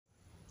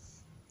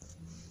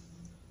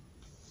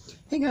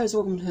Hey guys,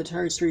 welcome to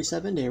Atari Series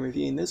 7 Day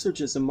reviewing this,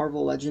 which is the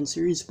Marvel Legends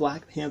series,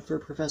 Black Panther,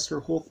 Professor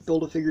Hulk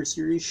Build-A-Figure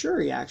series,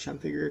 Shuri action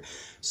figure.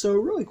 So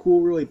really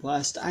cool, really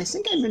blessed. I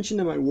think I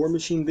mentioned in my War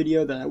Machine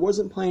video that I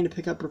wasn't planning to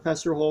pick up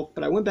Professor Hulk,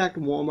 but I went back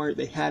to Walmart,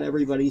 they had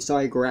everybody, so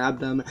I grabbed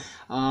them.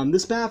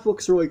 This bath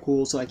looks really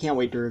cool, so I can't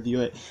wait to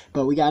review it.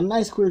 But we got a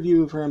nice clear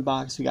view of her in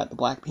box. We got the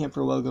Black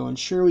Panther logo on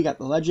Shuri, we got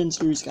the Legends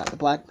series, got the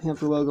Black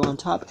Panther logo on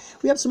top.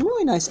 We have some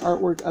really nice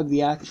artwork of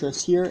the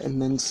actress here, and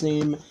then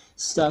same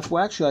stuff.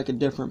 Well, actually like a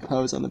different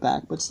pose on the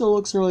back, but still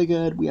looks really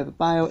good. We have a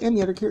bio and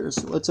the other characters,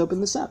 so let's open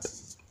this up.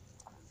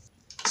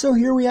 So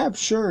here we have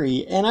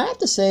Shuri, and I have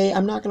to say,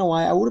 I'm not gonna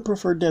lie, I would have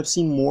preferred to have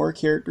seen more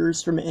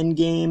characters from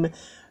Endgame,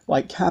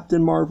 like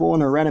Captain Marvel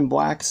in a red and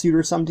black suit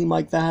or something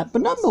like that,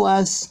 but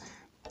nonetheless,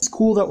 it's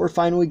cool that we're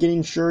finally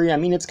getting Shuri. I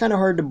mean, it's kind of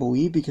hard to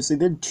believe because they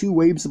did 2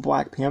 waves of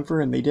Black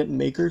Panther and they didn't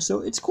make her, so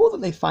it's cool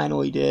that they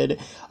finally did.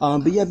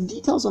 But yeah, the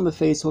details on the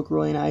face look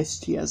really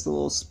nice. She has the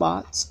little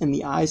spots and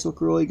the eyes look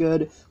really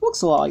good.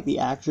 Looks a lot like the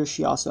actress.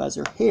 She also has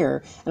her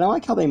hair, and I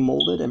like how they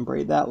molded and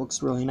braid that.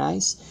 Looks really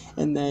nice.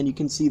 And then you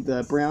can see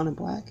the brown and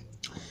black.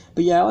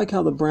 But yeah, I like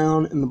how the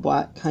brown and the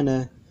black kind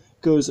of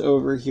goes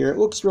over here. It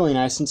looks really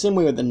nice, and same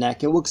way with the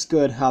neck. It looks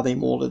good how they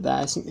molded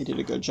that. I think they did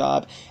a good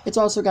job. It's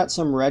also got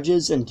some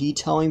ridges and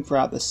detailing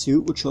throughout the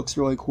suit, which looks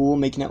really cool,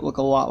 making it look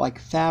a lot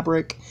like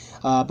fabric.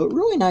 But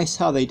really nice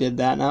how they did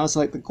that, and I also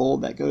like the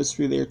gold that goes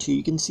through there too.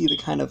 You can see the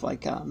kind of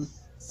like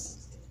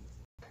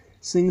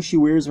thing she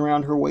wears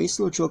around her waist,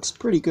 which looks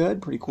pretty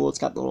good, pretty cool. It's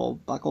got the little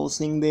buckles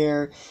thing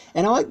there,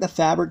 and I like the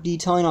fabric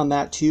detailing on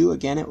that too.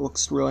 Again, it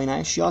looks really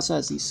nice. She also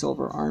has these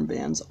silver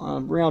armbands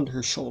around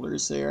her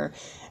shoulders there,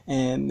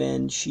 and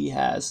then she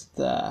has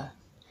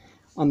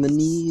on the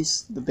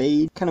knees, the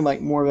beige, kind of like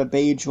more of a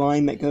beige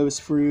line that goes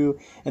through,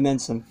 and then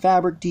some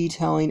fabric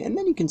detailing, and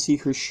then you can see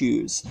her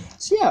shoes.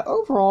 So yeah,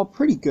 overall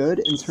pretty good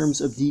in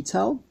terms of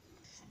detail.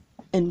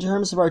 In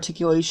terms of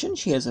articulation,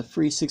 she has a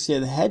 360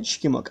 of the head. She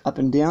can look up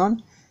and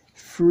down.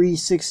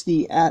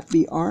 360 at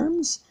the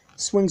arms,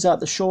 swings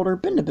out the shoulder,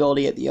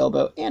 bendability at the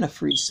elbow, and a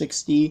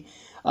 360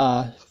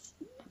 at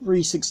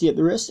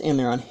the wrist, and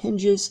they're on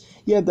hinges.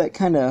 You have that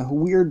kind of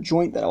weird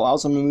joint that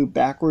allows them to move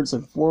backwards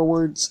and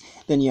forwards.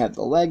 Then you have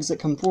the legs that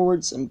come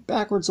forwards and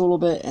backwards a little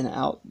bit and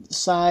out the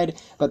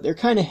side, but they're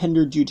kind of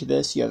hindered due to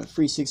this. You have a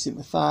 360 at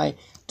the thigh,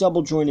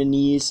 double jointed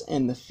knees,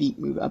 and the feet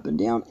move up and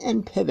down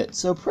and pivot.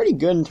 So pretty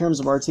good in terms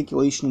of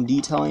articulation and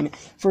detailing.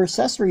 For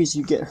accessories,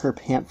 you get her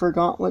panther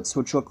gauntlets,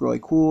 which look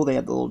really cool. They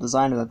have the little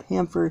design of a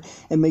panther,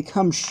 and they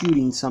come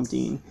shooting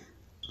something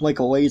like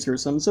a laser or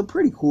something, so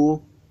pretty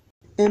cool.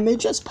 And they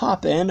just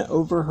pop in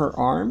over her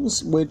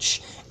arms,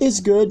 which is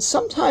good.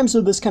 Sometimes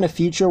with this kind of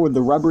feature with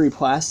the rubbery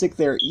plastic,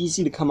 they're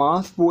easy to come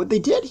off. But what they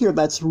did here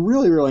that's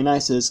really, really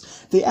nice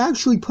is they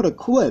actually put a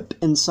clip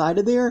inside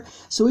of there.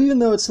 So even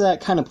though it's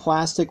that kind of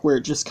plastic where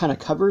it just kind of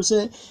covers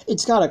it,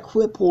 it's got a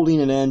clip holding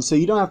it in, so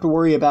you don't have to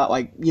worry about,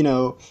 like, you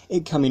know,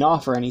 it coming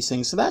off or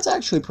anything. So that's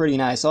actually pretty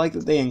nice. I like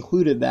that they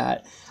included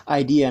that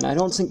idea, and I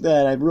don't think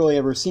that I've really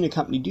ever seen a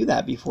company do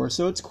that before,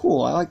 so it's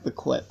cool. I like the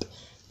clip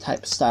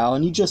type style,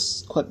 and you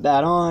just clip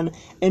that on,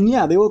 and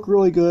yeah, they look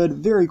really good,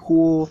 very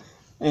cool,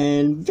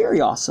 and very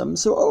awesome.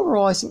 So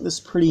overall, I think this is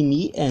pretty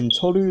neat and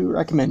totally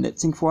recommend it.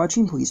 Thanks for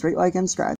watching. Please rate, like, and subscribe.